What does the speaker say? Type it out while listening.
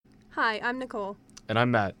Hi, I'm Nicole. And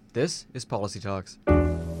I'm Matt. This is Policy Talks.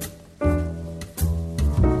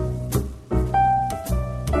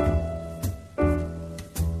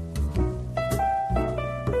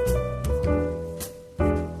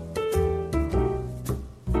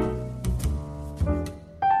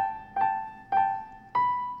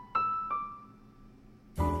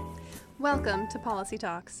 Welcome to Policy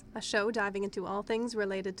Talks, a show diving into all things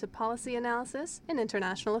related to policy analysis and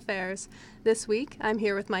international affairs. This week, I'm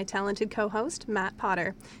here with my talented co-host, Matt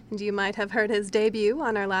Potter. And you might have heard his debut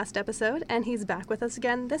on our last episode, and he's back with us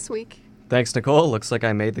again this week. Thanks, Nicole. Looks like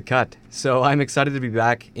I made the cut. So I'm excited to be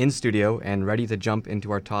back in studio and ready to jump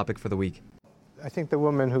into our topic for the week. I think the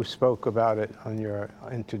woman who spoke about it on your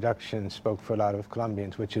introduction spoke for a lot of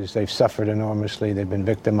Colombians, which is they've suffered enormously, they've been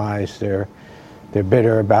victimized, they're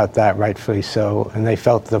bitter about that, rightfully so, and they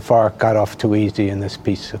felt the FARC got off too easy in this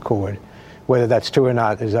peace accord. Whether that's true or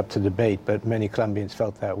not is up to debate, but many Colombians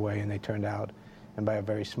felt that way, and they turned out, and by a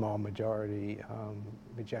very small majority,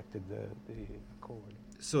 rejected the accord.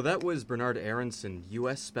 So that was Bernard Aronson,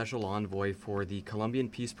 U.S. Special Envoy for the Colombian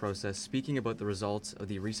peace process, speaking about the results of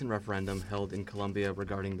the recent referendum held in Colombia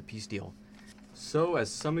regarding the peace deal. So, as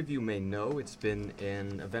some of you may know, it's been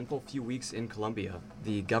an eventful few weeks in Colombia.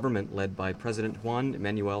 The government, led by President Juan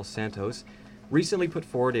Manuel Santos, recently put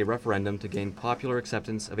forward a referendum to gain popular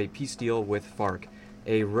acceptance of a peace deal with FARC,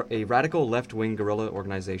 a radical left-wing guerrilla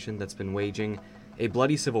organization that's been waging a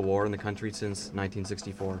bloody civil war in the country since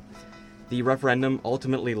 1964. The referendum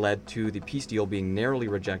ultimately led to the peace deal being narrowly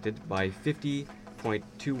rejected by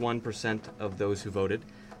 50.21% of those who voted.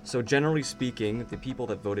 So generally speaking, the people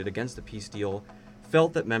that voted against the peace deal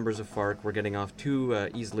felt that members of FARC were getting off too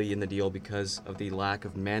easily in the deal because of the lack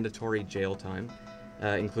of mandatory jail time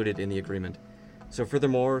included in the agreement. So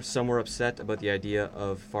furthermore, some were upset about the idea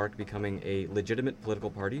of FARC becoming a legitimate political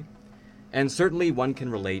party. And certainly one can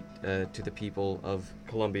relate to the people of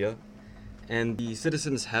Colombia. And the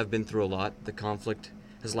citizens have been through a lot. The conflict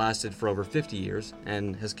has lasted for over 50 years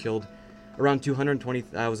and has killed around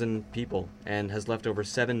 220,000 people and has left over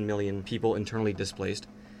 7 million people internally displaced.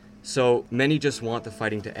 So many just want the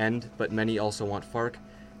fighting to end, but many also want FARC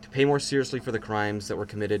to pay more seriously for the crimes that were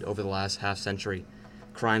committed over the last half century.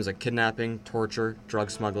 Crimes like kidnapping, torture, drug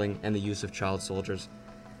smuggling, and the use of child soldiers.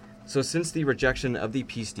 So since the rejection of the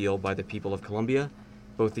peace deal by the people of Colombia,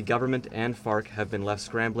 both the government and FARC have been left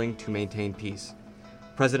scrambling to maintain peace.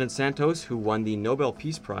 President Santos, who won the Nobel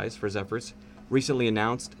Peace Prize for his efforts, recently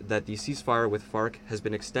announced that the ceasefire with FARC has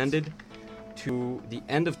been extended to the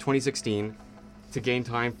end of 2016 to gain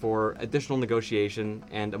time for additional negotiation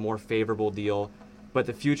and a more favorable deal, but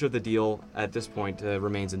the future of the deal at this point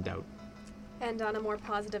remains in doubt. And on a more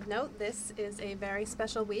positive note, this is a very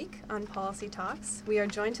special week on Policy Talks. We are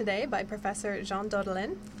joined today by Professor Jean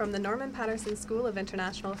Daudelin from the Norman Paterson School of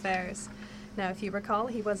International Affairs. Now, if you recall,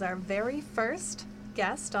 he was our very first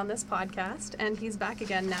guest on this podcast, and he's back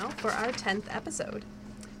again now for our 10th episode.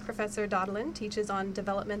 Professor Daudelin teaches on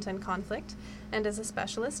development and conflict and is a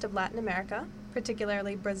specialist of Latin America,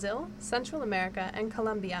 particularly Brazil, Central America, and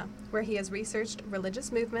Colombia, where he has researched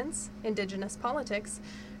religious movements, indigenous politics,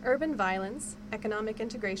 urban violence, economic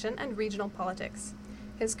integration, and regional politics.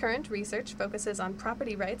 His current research focuses on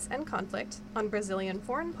property rights and conflict, on Brazilian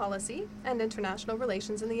foreign policy, and international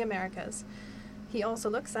relations in the Americas. He also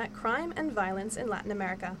looks at crime and violence in Latin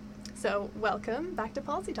America. So, welcome back to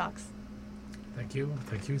Policy Talks. Thank you.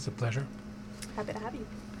 It's a pleasure. Happy to have you.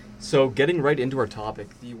 So, getting right into our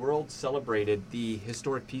topic, the world celebrated the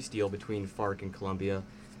historic peace deal between FARC and Colombia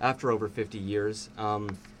after over 50 years.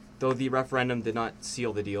 Though the referendum did not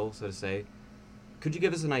seal the deal, so to say, could you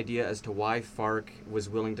give us an idea as to why FARC was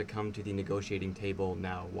willing to come to the negotiating table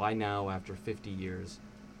now? Why now after 50 years?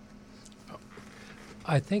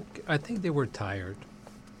 I think they were tired.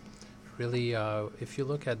 Really, if you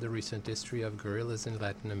look at the recent history of guerrillas in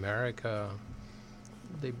Latin America,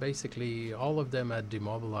 they basically, all of them had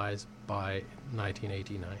demobilized by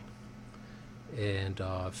 1989. And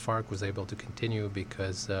FARC was able to continue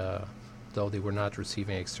because though they were not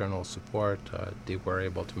receiving external support, they were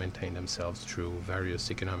able to maintain themselves through various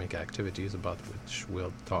economic activities, about which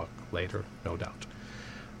we'll talk later, no doubt.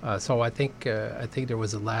 So I think there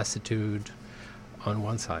was a lassitude on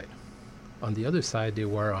one side. On the other side, they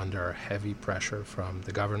were under heavy pressure from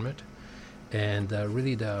the government, and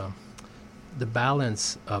really the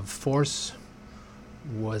balance of force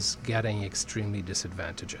was getting extremely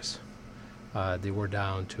disadvantageous. They were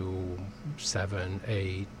down to 7,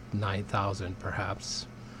 8, 9,000 perhaps,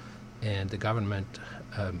 and the government,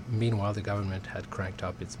 meanwhile, the government had cranked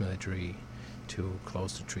up its military to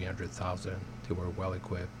close to 300,000. They were well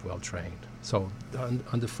equipped, well trained. So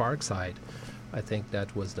on the FARC side, I think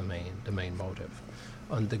that was the main motive.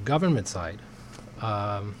 On the government side,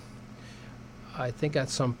 I think at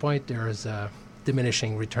some point there is a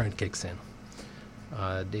diminishing return kicks in.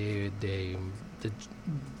 The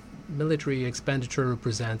military expenditure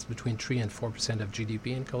represents between 3 and 4% of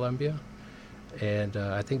GDP in Colombia, and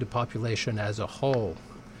I think the population as a whole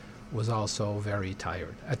was also very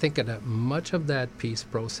tired. I think that much of that peace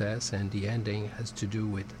process and the ending has to do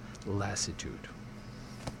with lassitude.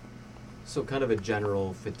 So kind of a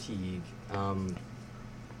general fatigue.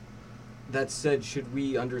 That said, should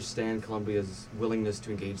we understand Colombia's willingness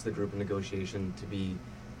to engage the group in negotiation to be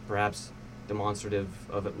perhaps demonstrative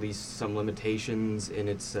of at least some limitations in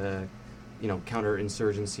its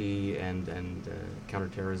counterinsurgency and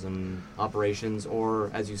counterterrorism operations? Or,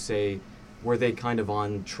 as you say, were they kind of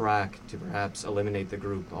on track to perhaps eliminate the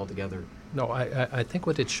group altogether? No, I think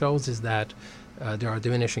what it shows is that there are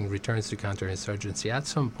diminishing returns to counterinsurgency. At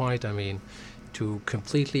some point, I mean, to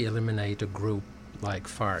completely eliminate a group like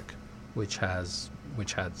FARC, which had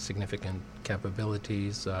significant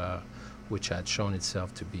capabilities, which had shown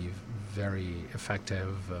itself to be very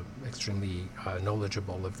effective, extremely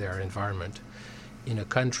knowledgeable of their environment, in a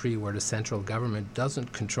country where the central government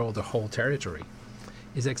doesn't control the whole territory,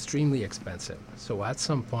 is extremely expensive. So at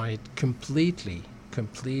some point, completely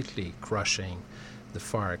crushing the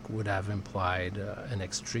FARC would have implied an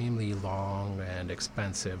extremely long and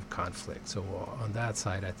expensive conflict. So on that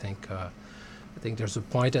side, I think there's a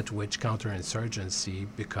point at which counterinsurgency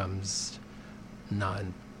becomes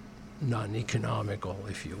non-economical,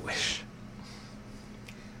 if you wish.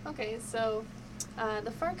 Okay, so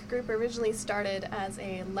the FARC group originally started as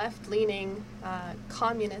a left-leaning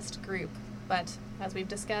communist group, but as we've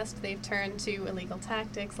discussed, they've turned to illegal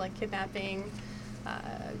tactics like kidnapping,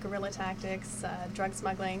 guerrilla tactics, drug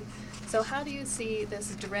smuggling. So how do you see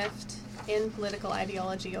this drift in political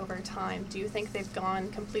ideology over time? Do you think they've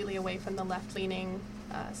gone completely away from the left-leaning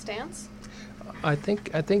stance? I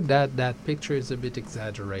think that picture is a bit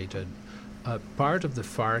exaggerated. Part of the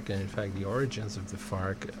FARC, and in fact the origins of the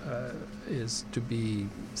FARC, is to be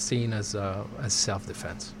seen as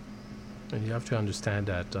self-defense. And you have to understand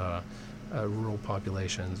that rural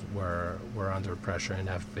populations were under pressure and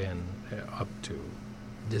have been up to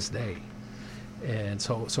this day. And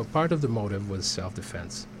so part of the motive was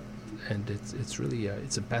self-defense. And it's really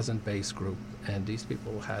it's a peasant-based group, and these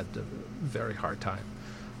people had a very hard time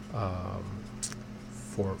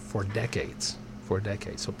for decades.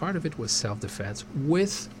 So part of it was self-defense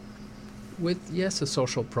with yes, a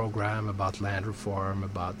social program about land reform,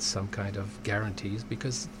 about some kind of guarantees,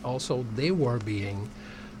 because also they were being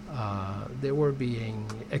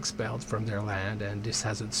expelled from their land, and this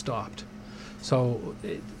hasn't stopped. So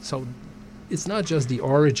it's not just the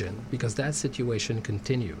origin, because that situation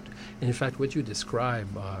continued. And in fact, what you describe,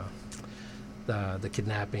 the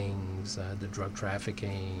kidnappings, the drug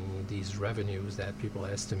trafficking, these revenues that people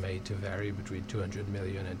estimate to vary between $200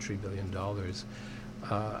 million and $3 billion,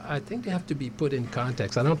 I think they have to be put in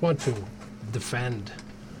context. I don't want to defend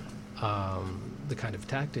the kind of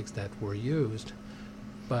tactics that were used,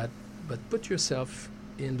 but put yourself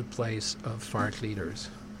in the place of FARC leaders.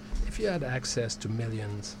 If you had access to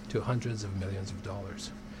millions, to hundreds of millions of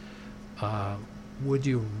dollars, would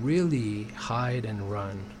you really hide and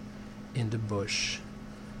run in the bush,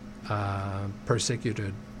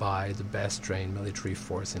 persecuted by the best trained military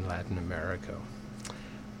force in Latin America?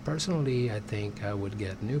 Personally, I think I would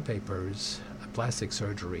get new papers, plastic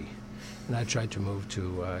surgery, and I'd try to move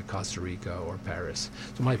to Costa Rica or Paris.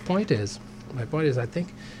 So my point is, I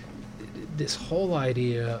think this whole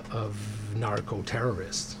idea of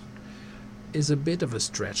narco-terrorists is a bit of a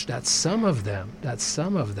stretch. That some of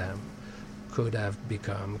them could have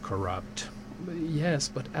become corrupt. Yes,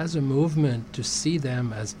 but as a movement, to see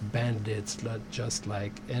them as bandits, just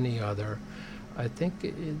like any other, I think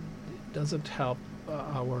it doesn't help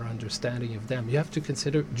our understanding of them. You have to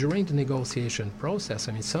consider, during the negotiation process,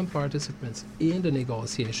 I mean, some participants in the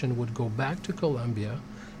negotiation would go back to Colombia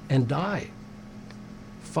and die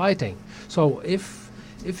fighting. So if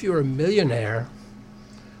you're a millionaire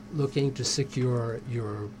looking to secure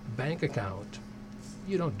your bank account,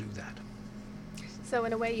 you don't do that. So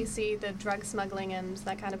in a way, you see the drug smuggling and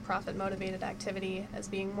that kind of profit-motivated activity as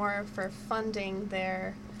being more for funding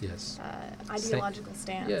their ideological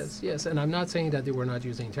stance. Yes, and I'm not saying that they were not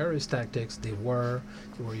using terrorist tactics. They were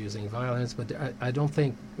using violence, but I don't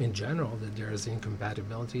think in general that there is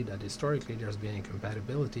incompatibility, that historically there's been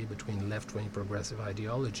incompatibility between left-wing progressive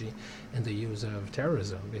ideology and the use of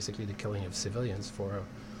terrorism, basically the killing of civilians for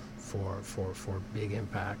big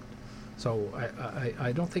impact. So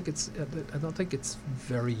I don't think it's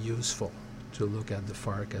very useful to look at the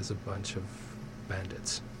FARC as a bunch of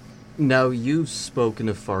bandits. Now, you've spoken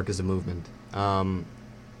of FARC as a movement.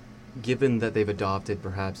 Given that they've adopted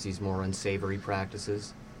perhaps these more unsavory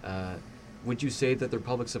practices, would you say that their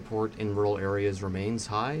public support in rural areas remains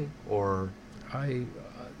high, or?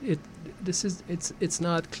 It's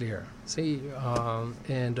not clear. See,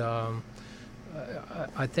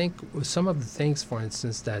 I think some of the things, for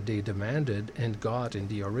instance, that they demanded and got in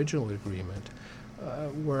the original agreement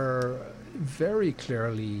were very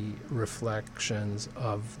clearly reflections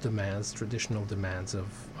of traditional demands of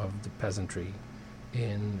the peasantry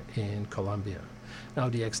in Colombia. Now,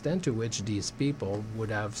 the extent to which these people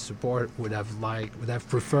would have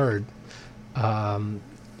preferred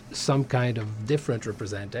some kind of different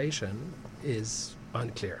representation is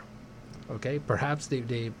unclear. Okay, perhaps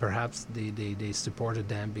they supported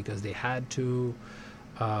them because they had to.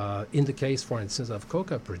 In the case, for instance, of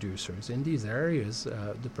coca producers in these areas,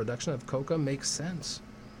 the production of coca makes sense.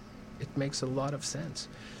 It makes a lot of sense.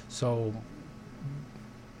 So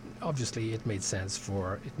obviously, it made sense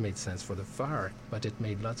for the FARC, but it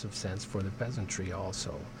made lots of sense for the peasantry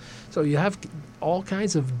also. So you have all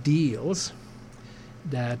kinds of deals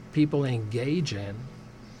that people engage in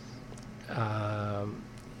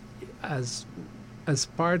as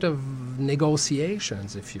part of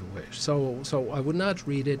negotiations, if you wish. So I would not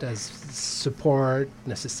read it as support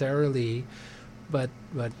necessarily, but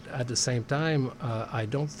at the same time, I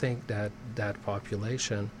don't think that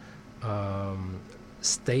population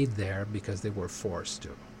stayed there because they were forced to.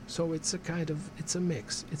 So it's a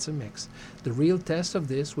mix. The real test of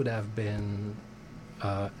this would have been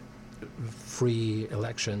free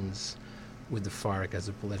elections with the FARC as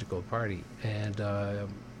a political party, and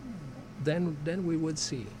then we would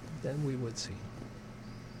see.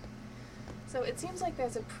 So it seems like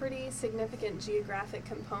there's a pretty significant geographic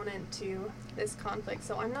component to this conflict.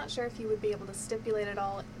 So I'm not sure if you would be able to stipulate it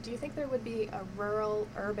all. Do you think there would be a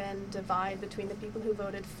rural-urban divide between the people who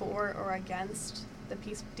voted for or against the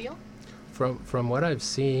peace deal? From what I've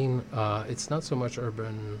seen, it's not so much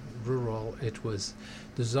urban-rural. It was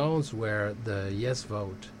the zones where the yes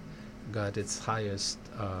vote got its highest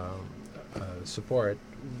support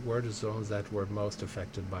were the zones that were most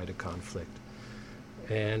affected by the conflict.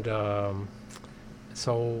 And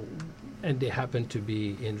and they happen to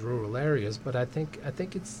be in rural areas, but I think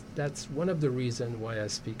that's one of the reasons why I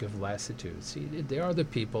speak of lassitude. See, they are the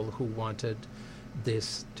people who wanted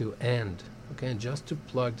this to end. Okay, and just to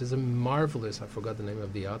plug, there's a marvelous, I forgot the name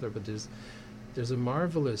of the author, but there's a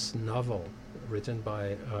marvelous novel written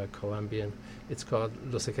by a Colombian. It's called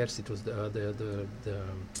Los Ejércitos,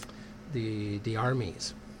 the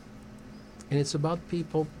armies. And it's about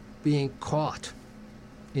people being caught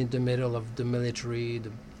in the middle of the military,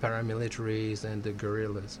 the paramilitaries, and the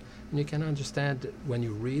guerrillas. And you can understand when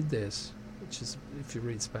you read this, which is, if you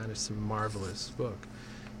read Spanish, it's a marvelous book.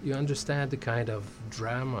 You understand the kind of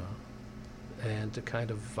drama and the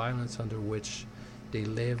kind of violence under which they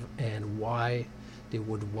live and why they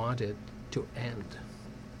would want it to end.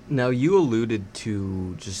 Now, you alluded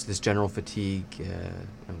to just this general fatigue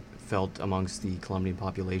felt amongst the Colombian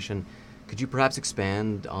population. Could you perhaps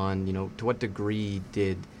expand on, to what degree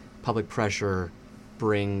did public pressure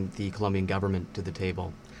bring the Colombian government to the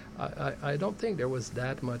table? I don't think there was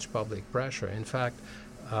that much public pressure. In fact,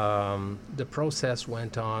 the process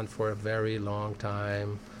went on for a very long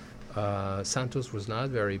time. Santos was not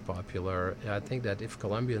very popular. I think that if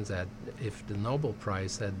the Nobel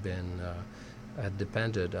Prize had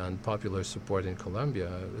depended on popular support in Colombia,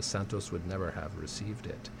 Santos would never have received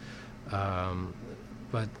it.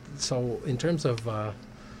 But so in terms of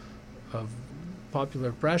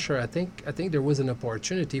popular pressure, I think there was an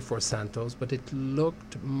opportunity for Santos, but it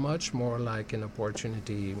looked much more like an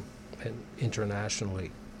opportunity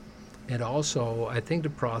internationally. And also, I think the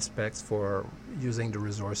prospects for using the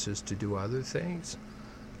resources to do other things,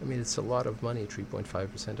 I mean, it's a lot of money,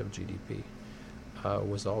 3.5% of GDP,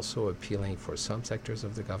 was also appealing for some sectors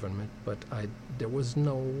of the government, but there was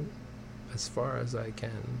no, as far as I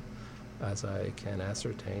can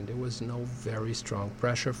ascertain, there was no very strong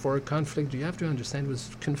pressure for a conflict. You have to understand it was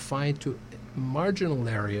confined to marginal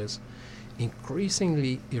areas,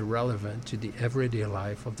 increasingly irrelevant to the everyday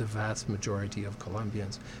life of the vast majority of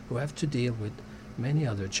Colombians who have to deal with many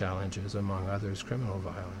other challenges, among others criminal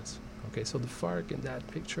violence. Okay, so the FARC in that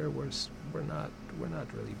picture were not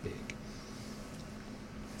really big.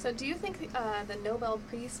 So do you think the Nobel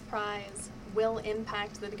Peace Prize will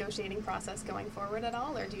impact the negotiating process going forward at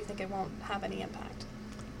all, or do you think it won't have any impact?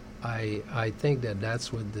 I think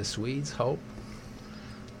that's what the Swedes hope.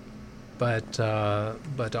 But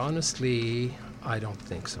honestly, I don't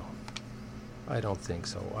think so. I don't think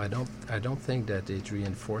so. I don't think that it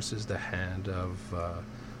reinforces the hand of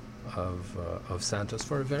Santos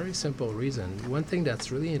for a very simple reason. One thing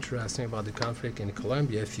that's really interesting about the conflict in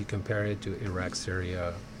Colombia, if you compare it to Iraq,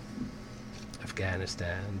 Syria,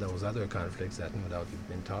 Afghanistan, those other conflicts that no doubt you've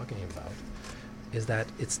been talking about, is that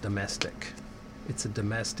it's domestic. It's a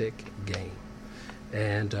domestic game.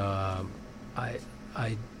 And I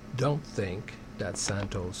don't think that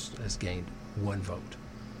Santos has gained one vote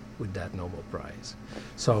with that Nobel Prize.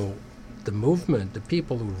 So the movement, the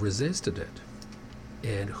people who resisted it,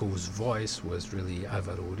 and whose voice was really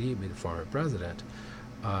Álvaro Uribe, the former president,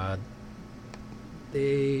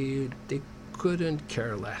 they couldn't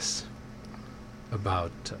care less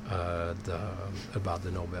about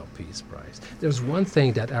the Nobel Peace Prize. There's one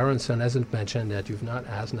thing that Aronson hasn't mentioned that you've not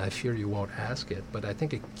asked, and I fear you won't ask it, but I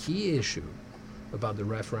think a key issue about the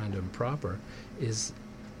referendum proper is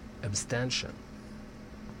abstention.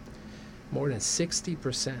 More than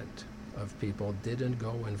 60% of people didn't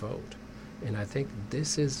go and vote. And I think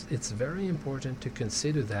it's very important to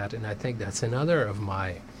consider that, and I think that's another of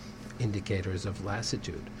my indicators of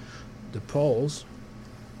lassitude. The polls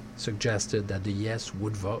suggested that the yes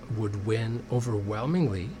would win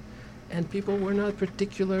overwhelmingly, and people were not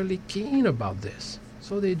particularly keen about this.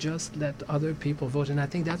 So they just let other people vote, and I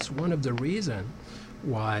think that's one of the reasons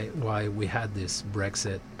why we had this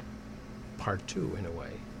Brexit part 2 in a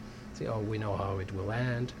way. See, we know how it will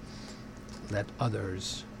end. Let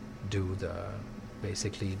others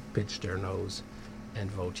basically pitch their nose and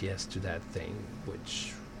vote yes to that thing,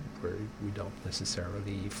 which we don't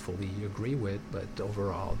necessarily fully agree with, but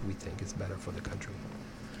overall we think it's better for the country.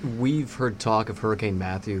 We've heard talk of Hurricane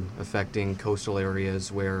Matthew affecting coastal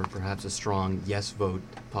areas where perhaps a strong yes vote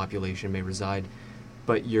population may reside,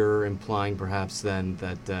 but you're implying perhaps then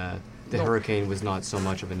that the hurricane was not so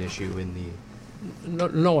much of an issue in the...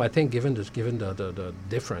 No, I think given the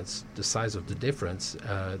difference, the size of the difference,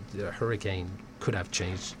 the hurricane could have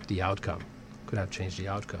changed the outcome.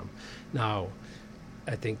 Now,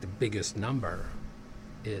 I think the biggest number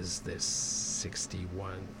is this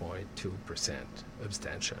 61.2%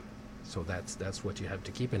 abstention. So that's what you have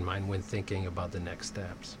to keep in mind when thinking about the next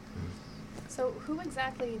steps. So who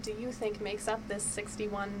exactly do you think makes up this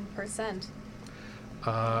 61%?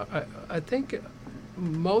 I think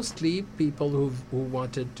mostly people who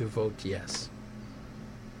wanted to vote yes,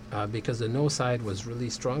 because the no side was really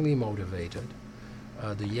strongly motivated.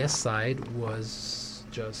 The yes side was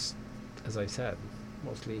just, as I said,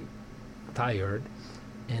 mostly tired,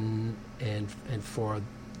 and for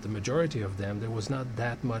the majority of them, there was not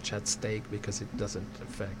that much at stake because it doesn't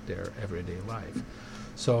affect their everyday life.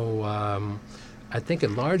 So I think a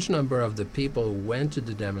large number of the people who went to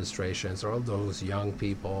the demonstrations, all those young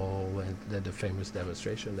people, and the famous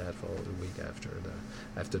demonstration that followed a week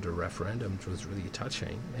after the referendum, it was really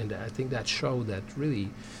touching. And I think that showed that really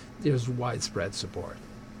there's widespread support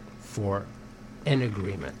for an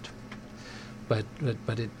agreement. But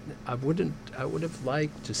I would have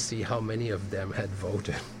liked to see how many of them had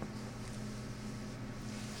voted.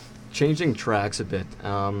 Changing tracks a bit,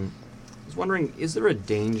 I was wondering, is there a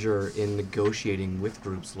danger in negotiating with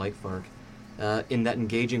groups like FARC, in that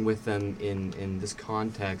engaging with them in this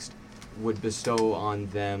context would bestow on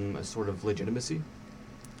them a sort of legitimacy?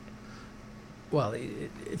 Well,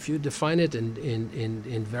 if you define it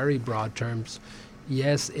in very broad terms,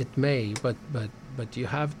 yes, it may, but you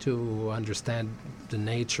have to understand the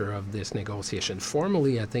nature of this negotiation.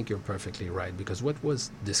 Formally, I think you're perfectly right, because what was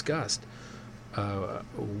discussed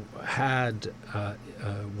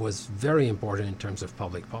was very important in terms of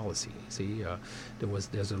public policy. See,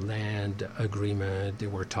 there's a land agreement. There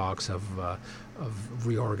were talks of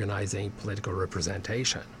reorganizing political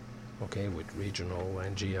representation, okay, with regional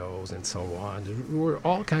NGOs and so on. There were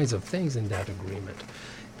all kinds of things in that agreement,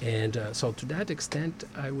 and so to that extent,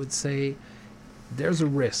 I would say there's a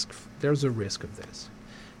risk. There's a risk of this.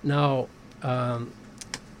 Now,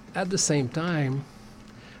 at the same time,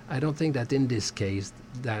 I don't think that in this case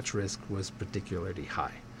that risk was particularly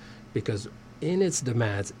high, because in its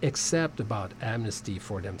demands, except about amnesty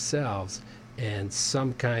for themselves and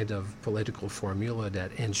some kind of political formula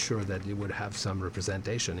that ensured that they would have some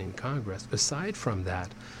representation in Congress, aside from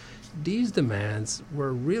that, these demands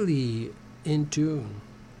were really in tune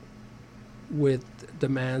with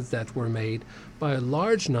demands that were made by a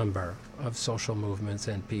large number of social movements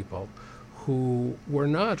and people who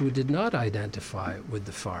did not identify with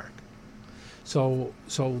the FARC. So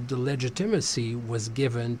the legitimacy was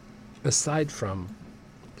given, aside from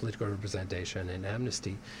political representation and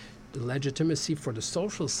amnesty, the legitimacy for the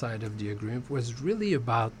social side of the agreement was really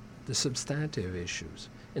about the substantive issues.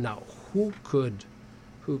 And now, who could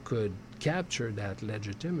recapture that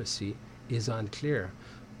legitimacy is unclear.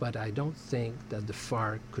 But I don't think that the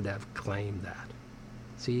FARC could have claimed that.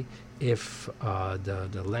 See, if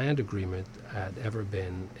the land agreement had ever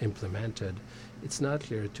been implemented, it's not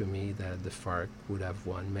clear to me that the FARC would have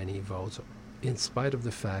won many votes, in spite of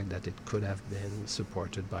the fact that it could have been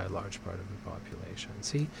supported by a large part of the population.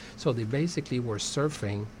 See, so they basically were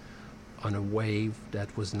surfing on a wave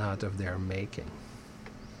that was not of their making.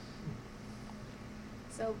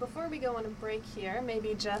 So before we go on a break here,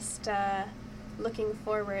 maybe just looking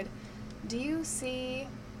forward, do you see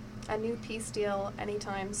a new peace deal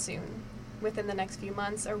anytime soon, within the next few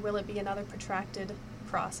months, or will it be another protracted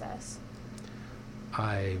process?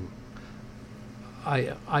 I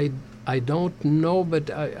don't know,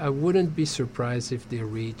 but I wouldn't be surprised if they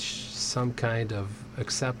reach some kind of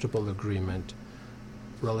acceptable agreement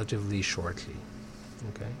relatively shortly.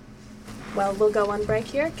 Okay? Well, we'll go on break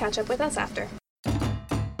here. Catch up with us after.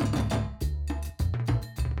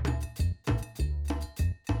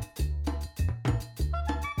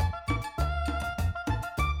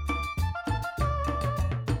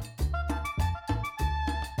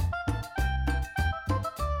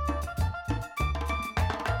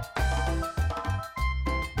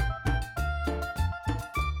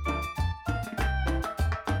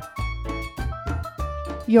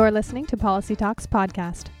 You're listening to Policy Talks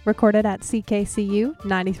podcast, recorded at CKCU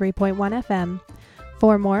 93.1 FM.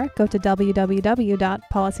 For more, go to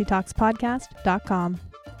www.policytalkspodcast.com.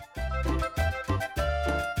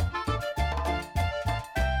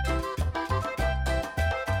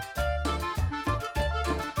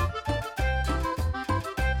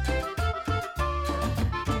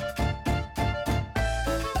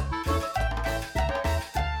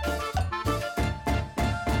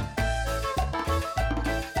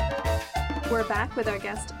 We're back with our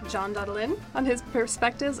guest, Jean Daudelin, on his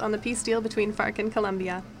perspectives on the peace deal between FARC and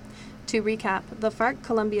Colombia. To recap, the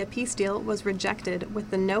FARC-Colombia peace deal was rejected,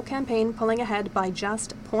 with the No campaign pulling ahead by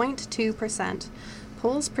just 0.2%.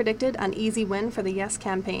 Polls predicted an easy win for the Yes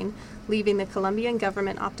campaign, leaving the Colombian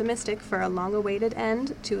government optimistic for a long-awaited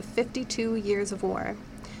end to 52 years of war.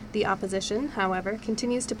 The opposition, however,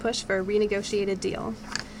 continues to push for a renegotiated deal.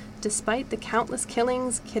 Despite the countless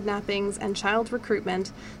killings, kidnappings, and child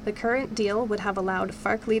recruitment, the current deal would have allowed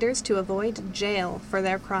FARC leaders to avoid jail for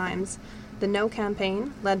their crimes. The No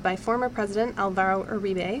campaign, led by former President Alvaro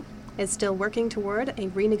Uribe, is still working toward a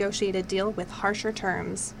renegotiated deal with harsher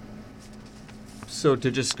terms. So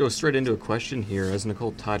to just go straight into a question here, as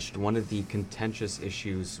Nicole touched, one of the contentious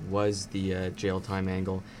issues was the jail time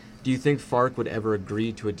angle. Do you think FARC would ever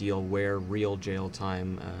agree to a deal where real jail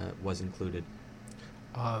time was included?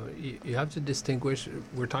 You have to distinguish.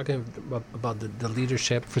 We're talking about the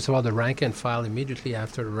leadership. First of all, the rank and file immediately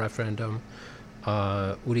after the referendum,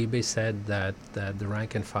 Uribe said that the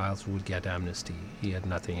rank and files would get amnesty. He had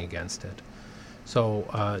nothing against it. So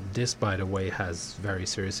this, by the way, has very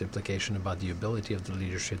serious implication about the ability of the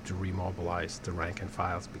leadership to remobilize the rank and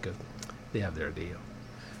files, because they have their deal.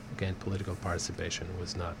 Again, political participation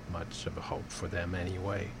was not much of a hope for them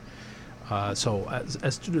anyway. So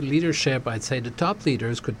as to the leadership, I'd say the top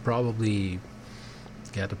leaders could probably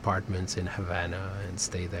get apartments in Havana and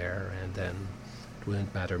stay there, and then it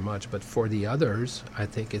wouldn't matter much. But for the others, I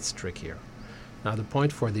think it's trickier. Now, the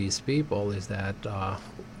point for these people is that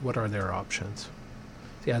what are their options?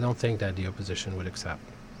 See, I don't think that the opposition would accept,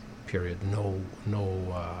 period.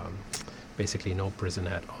 Basically no prison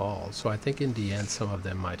at all. So I think in the end, some of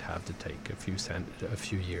them might have to take a few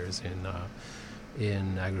years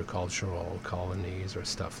in agricultural colonies or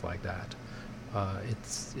stuff like that.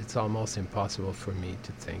 It's almost impossible for me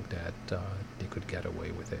to think that they could get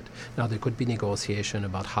away with it. Now, there could be negotiation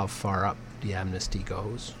about how far up the amnesty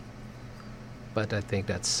goes, but I think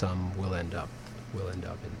that some will end up in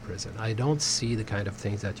prison. I don't see the kind of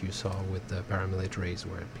things that you saw with the paramilitaries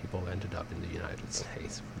where people ended up in the United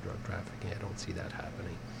States for drug trafficking. I don't see that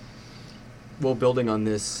happening. Well, building on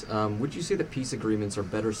this, would you say that peace agreements are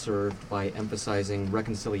better served by emphasizing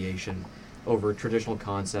reconciliation over traditional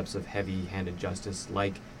concepts of heavy-handed justice,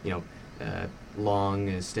 like,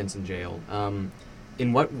 long stints in jail?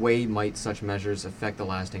 In what way might such measures affect the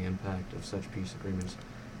lasting impact of such peace agreements?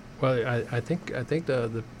 Well, I think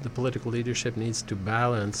the political leadership needs to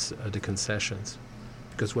balance the concessions,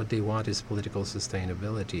 because what they want is political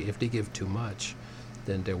sustainability. If they give too much,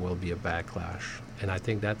 then there will be a backlash. And I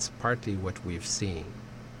think that's partly what we've seen,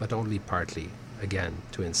 but only partly, again,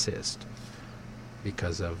 to insist,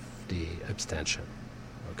 because of the abstention.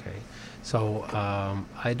 Okay? So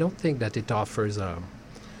I don't think that it offers a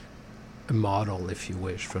model, if you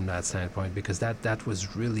wish, from that standpoint, because that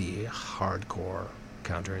was really hardcore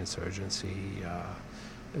counterinsurgency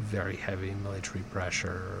very heavy military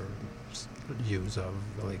pressure, use of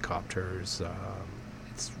helicopters.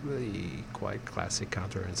 It's really quite classic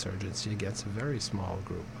counterinsurgency against a very small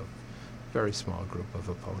group of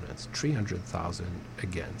opponents. 300,000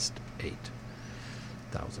 against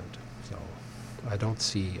 8,000. So I don't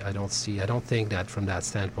think that from that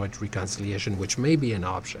standpoint reconciliation, which may be an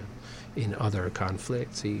option in other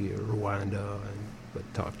conflicts, see Rwanda, but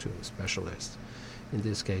talk to specialists. In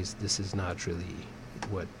this case, this is not really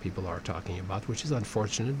what people are talking about, which is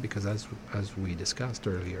unfortunate because as we discussed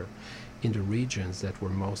earlier, in the regions that were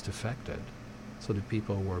most affected, so the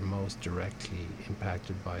people who were most directly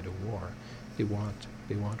impacted by the war, they want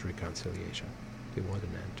reconciliation. They want an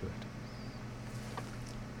end to it.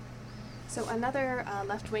 So another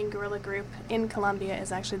left-wing guerrilla group in Colombia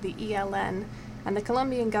is actually the ELN, and the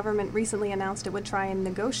Colombian government recently announced it would try and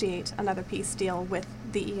negotiate another peace deal with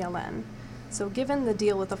the ELN. So given the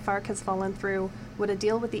deal with the FARC has fallen through, would a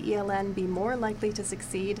deal with the ELN be more likely to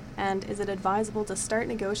succeed, and is it advisable to start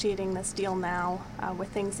negotiating this deal now with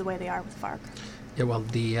things the way they are with FARC? Yeah, well,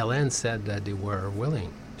 the ELN said that they were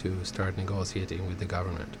willing to start negotiating with the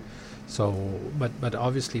government. So, but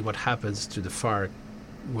obviously what happens to the FARC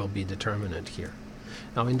will be determinant here.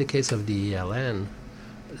 Now, in the case of the ELN,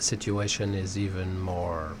 the situation is even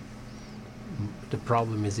more, the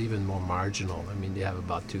problem is even more marginal. I mean, they have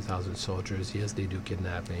about 2,000 soldiers. Yes, they do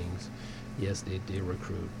kidnappings. Yes, they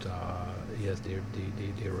recruit.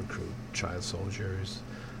 They recruit child soldiers.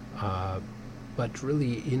 But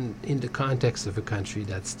really, in the context of a country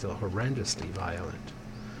that's still horrendously violent,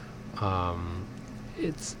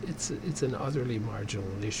 it's an utterly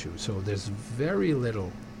marginal issue. So there's very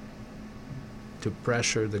little to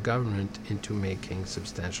pressure the government into making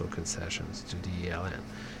substantial concessions to the ELN,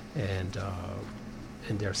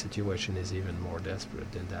 and their situation is even more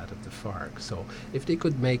desperate than that of the FARC. So if they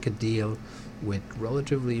could make a deal with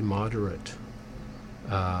relatively moderate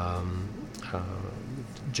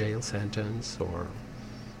jail sentence or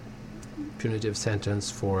punitive sentence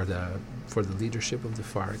for the leadership of the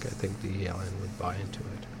FARC, I think the ELN would buy into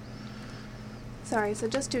it. Sorry, so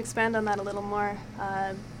just to expand on that a little more,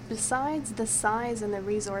 besides the size and the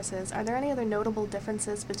resources, are there any other notable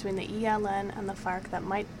differences between the ELN and the FARC that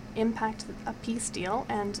might impact a peace deal,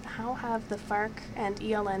 and how have the FARC and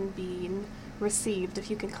ELN been received, if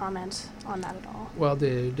you can comment on that at all? Well,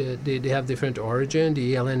 they have different origin.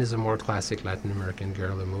 The ELN is a more classic Latin American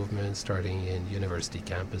guerrilla movement starting in university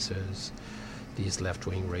campuses, these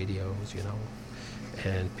left-wing radios,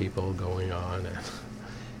 and people going on.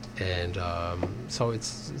 And so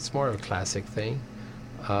it's more of a classic thing,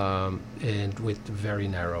 and with very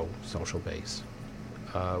narrow social base.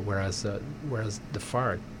 Whereas the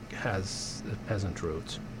FARC has peasant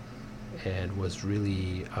roots and was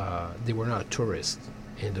really, they were not tourists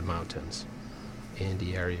in the mountains, in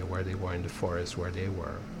the area where they were, in the forest where they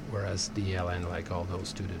were. Whereas the ELN, like all those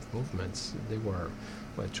student movements, they were,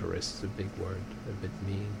 well, tourists, a big word, a bit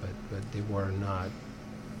mean, but they were not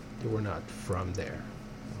from there.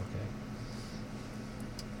 Okay.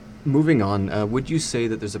 Moving on, would you say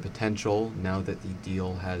that there's a potential, now that the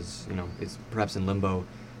deal has, is perhaps in limbo,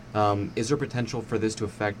 is there potential for this to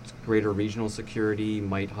affect greater regional security?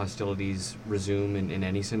 Might hostilities resume in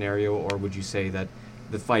any scenario, or would you say that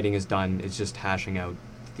the fighting is done, it's just hashing out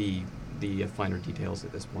the finer details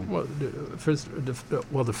at this point? Well,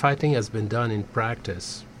 the fighting has been done in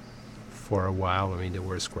practice for a while. I mean, there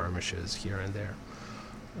were skirmishes here and there,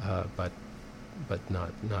 but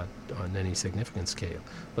not on any significant scale.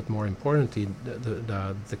 But more importantly,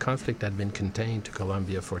 the conflict had been contained to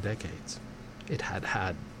Colombia for decades. It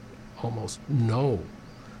had almost no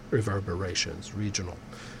reverberations regional.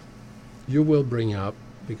 You will bring up,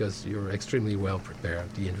 because you're extremely well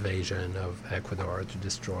prepared, the invasion of Ecuador to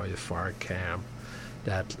destroy a FARC camp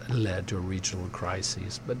that led to a regional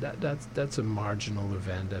crisis. But that's a marginal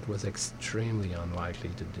event that was extremely unlikely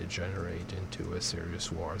to degenerate into a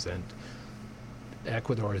serious wars. And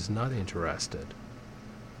Ecuador is not interested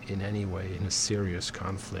in any way in a serious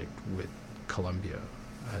conflict with Colombia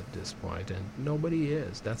at this point, and nobody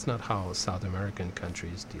is. That's not how South American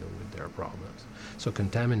countries deal with their problems. So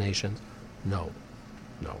contamination, no.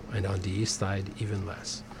 And on the east side, even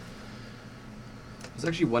less. I was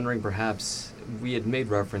actually wondering, perhaps, we had made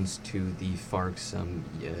reference to the FARC's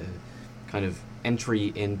kind of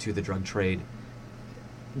entry into the drug trade.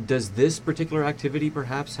 Does this particular activity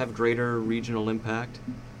perhaps have greater regional impact?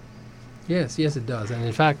 Yes, it does. And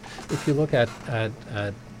in fact, if you look at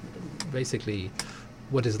basically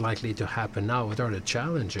what is likely to happen now, what are the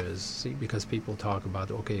challenges? See, because people talk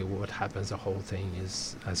about, okay, what happens, the whole thing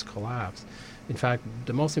has collapsed. In fact,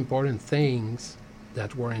 the most important things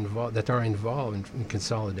that are involved in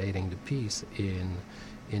consolidating the peace in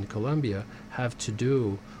Colombia have to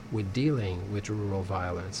do with dealing with rural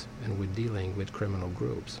violence and with dealing with criminal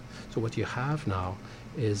groups. So what you have now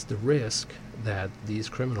is the risk that these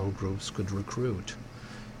criminal groups could recruit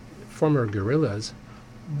former guerrillas,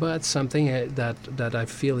 but something that I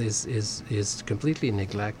feel is completely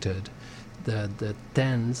neglected, the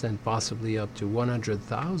tens and possibly up to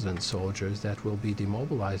 100,000 soldiers that will be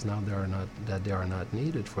demobilized now they are not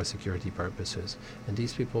needed for security purposes. And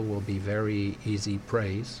these people will be very easy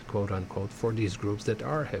prey, quote unquote, for these groups that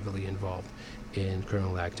are heavily involved in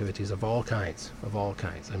criminal activities of all kinds.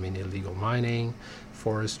 I mean, illegal mining,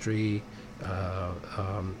 forestry,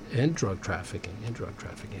 and drug trafficking.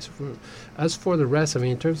 So as for the rest, I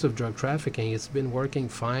mean, in terms of drug trafficking, it's been working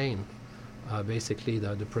fine. Basically,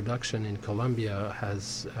 the production in Colombia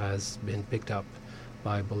has been picked up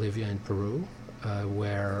by Bolivia and Peru,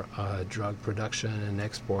 where drug production and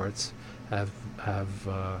exports have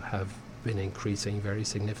been increasing very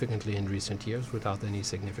significantly in recent years without any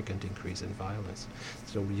significant increase in violence.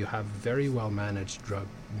 So you have very well managed drug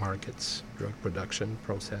markets, drug production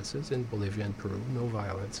processes in Bolivia and Peru, no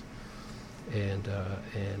violence, and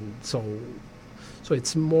so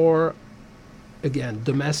it's more, again,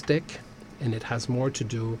 domestic. And it has more to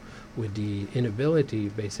do with the inability,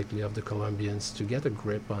 basically, of the Colombians to get a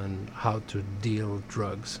grip on how to deal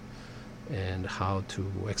drugs and how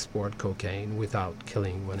to export cocaine without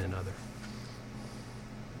killing one another.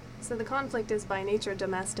 So the conflict is by nature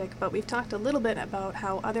domestic, but we've talked a little bit about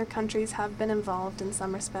how other countries have been involved in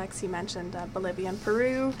some respects. You mentioned Bolivia and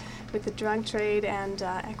Peru with the drug trade, and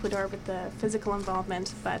Ecuador with the physical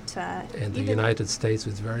involvement. But and the United States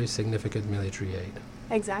with very significant military aid.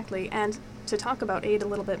 Exactly. And to talk about aid a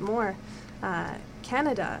little bit more,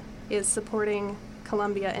 Canada is supporting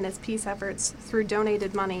Colombia in its peace efforts through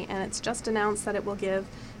donated money, and it's just announced that it will give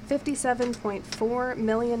 $57.4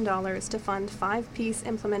 million to fund 5 peace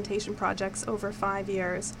implementation projects over 5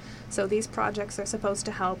 years. So these projects are supposed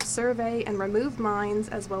to help survey and remove mines,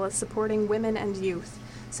 as well as supporting women and youth.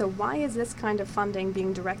 So why is this kind of funding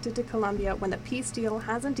being directed to Colombia when the peace deal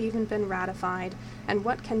hasn't even been ratified? And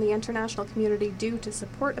what can the international community do to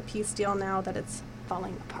support a peace deal now that it's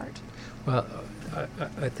falling apart? Well,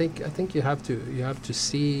 I think you have to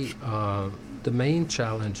see the main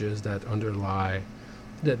challenges that underlie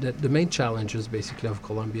the main challenges basically of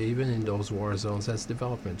Colombia, even in those war zones, as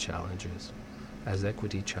development challenges, as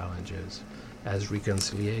equity challenges, as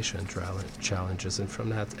reconciliation challenges, and from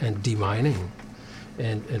that, and demining.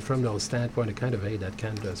 And from those standpoint, the kind of aid that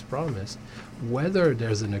Canada has promised, whether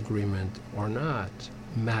there's an agreement or not,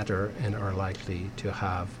 matter and are likely to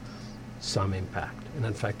have some impact. And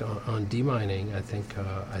in fact, on demining, I think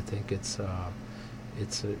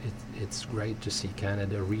it's great to see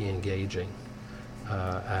Canada re-engaging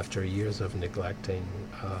after years of neglecting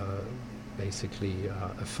basically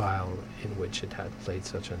a file in which it had played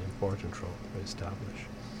such an important role to establish.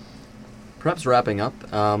 Perhaps wrapping up,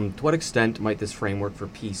 to what extent might this framework for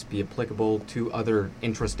peace be applicable to other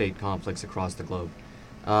intrastate conflicts across the globe?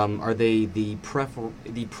 Are they the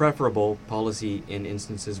preferable policy in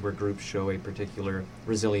instances where groups show a particular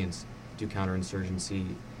resilience to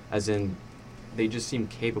counterinsurgency, as in they just seem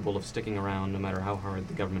capable of sticking around no matter how hard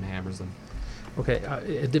the government hammers them? Okay,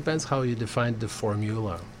 it depends how you define the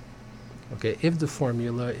formula. Okay, if the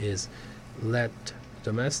formula is let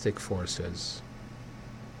domestic forces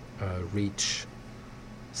reach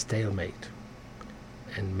stalemate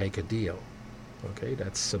and make a deal, okay,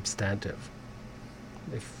 that's substantive.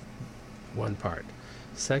 If one part.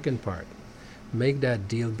 Second part, make that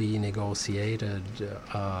deal be negotiated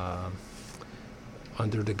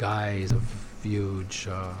under the guise of huge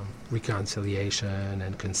reconciliation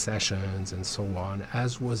and concessions and so on,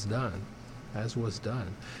 as was done.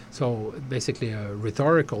 So basically a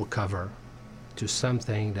rhetorical cover to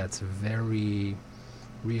something that's very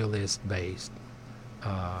realist-based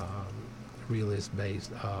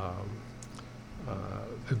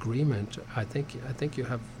agreement. I think you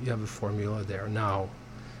have a formula there. Now,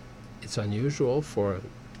 it's unusual for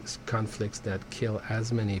conflicts that kill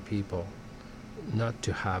as many people not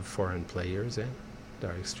to have foreign players in.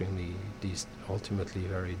 They're extremely ultimately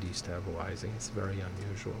very destabilizing. It's very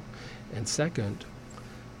unusual. And second,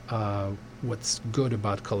 what's good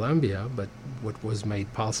about Colombia, but what was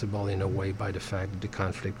made possible in a way by the fact that the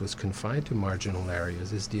conflict was confined to marginal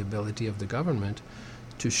areas, is the ability of the government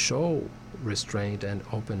to show restraint and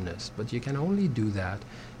openness. But you can only do that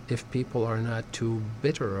if people are not too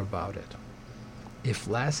bitter about it. If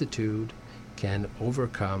lassitude can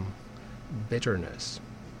overcome bitterness,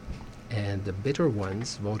 and the bitter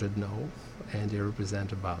ones voted no, and they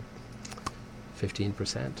represent about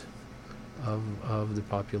 15% of the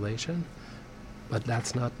population, but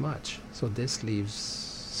that's not much. So this leaves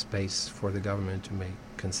space for the government to make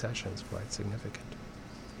concessions quite significant.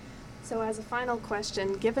 So as a final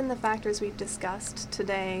question, given the factors we've discussed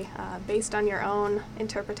today, based on your own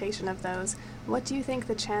interpretation of those, what do you think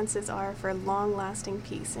the chances are for long-lasting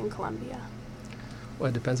peace in Colombia? Well,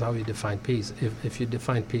 it depends how you define peace. If you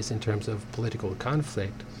define peace in terms of political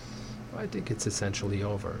conflict, I think it's essentially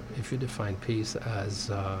over. If you define peace as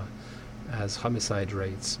homicide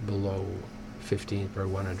rates below 15 per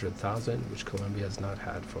 100,000, which Colombia has not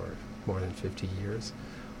had for more than 50 years,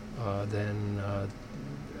 then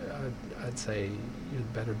I'd say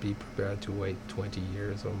you'd better be prepared to wait 20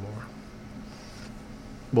 years or more.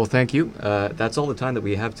 Well, thank you. That's all the time that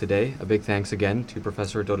we have today. A big thanks again to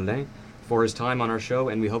Professor Daudelin for his time on our show,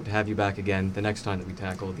 and we hope to have you back again the next time that we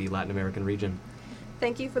tackle the Latin American region.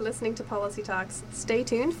 Thank you for listening to Policy Talks. Stay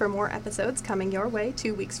tuned for more episodes coming your way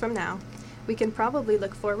 2 weeks from now. We can probably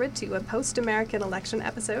look forward to a post-American election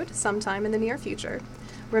episode sometime in the near future.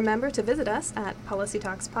 Remember to visit us at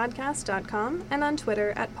policytalkspodcast.com and on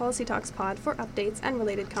Twitter at policytalkspod for updates and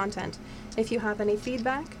related content. If you have any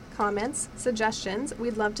feedback, comments, suggestions,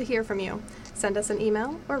 we'd love to hear from you. Send us an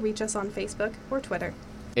email or reach us on Facebook or Twitter.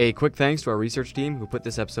 A quick thanks to our research team who put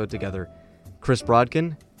this episode together. Chris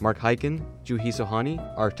Brodkin, Mark Hyken, Juhi Sohani,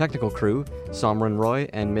 our technical crew, Samran Roy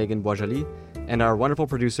and Megan Boisjali, and our wonderful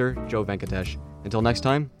producer, Joe Venkatesh. Until next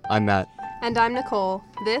time, I'm Matt. And I'm Nicole.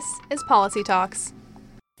 This is Policy Talks.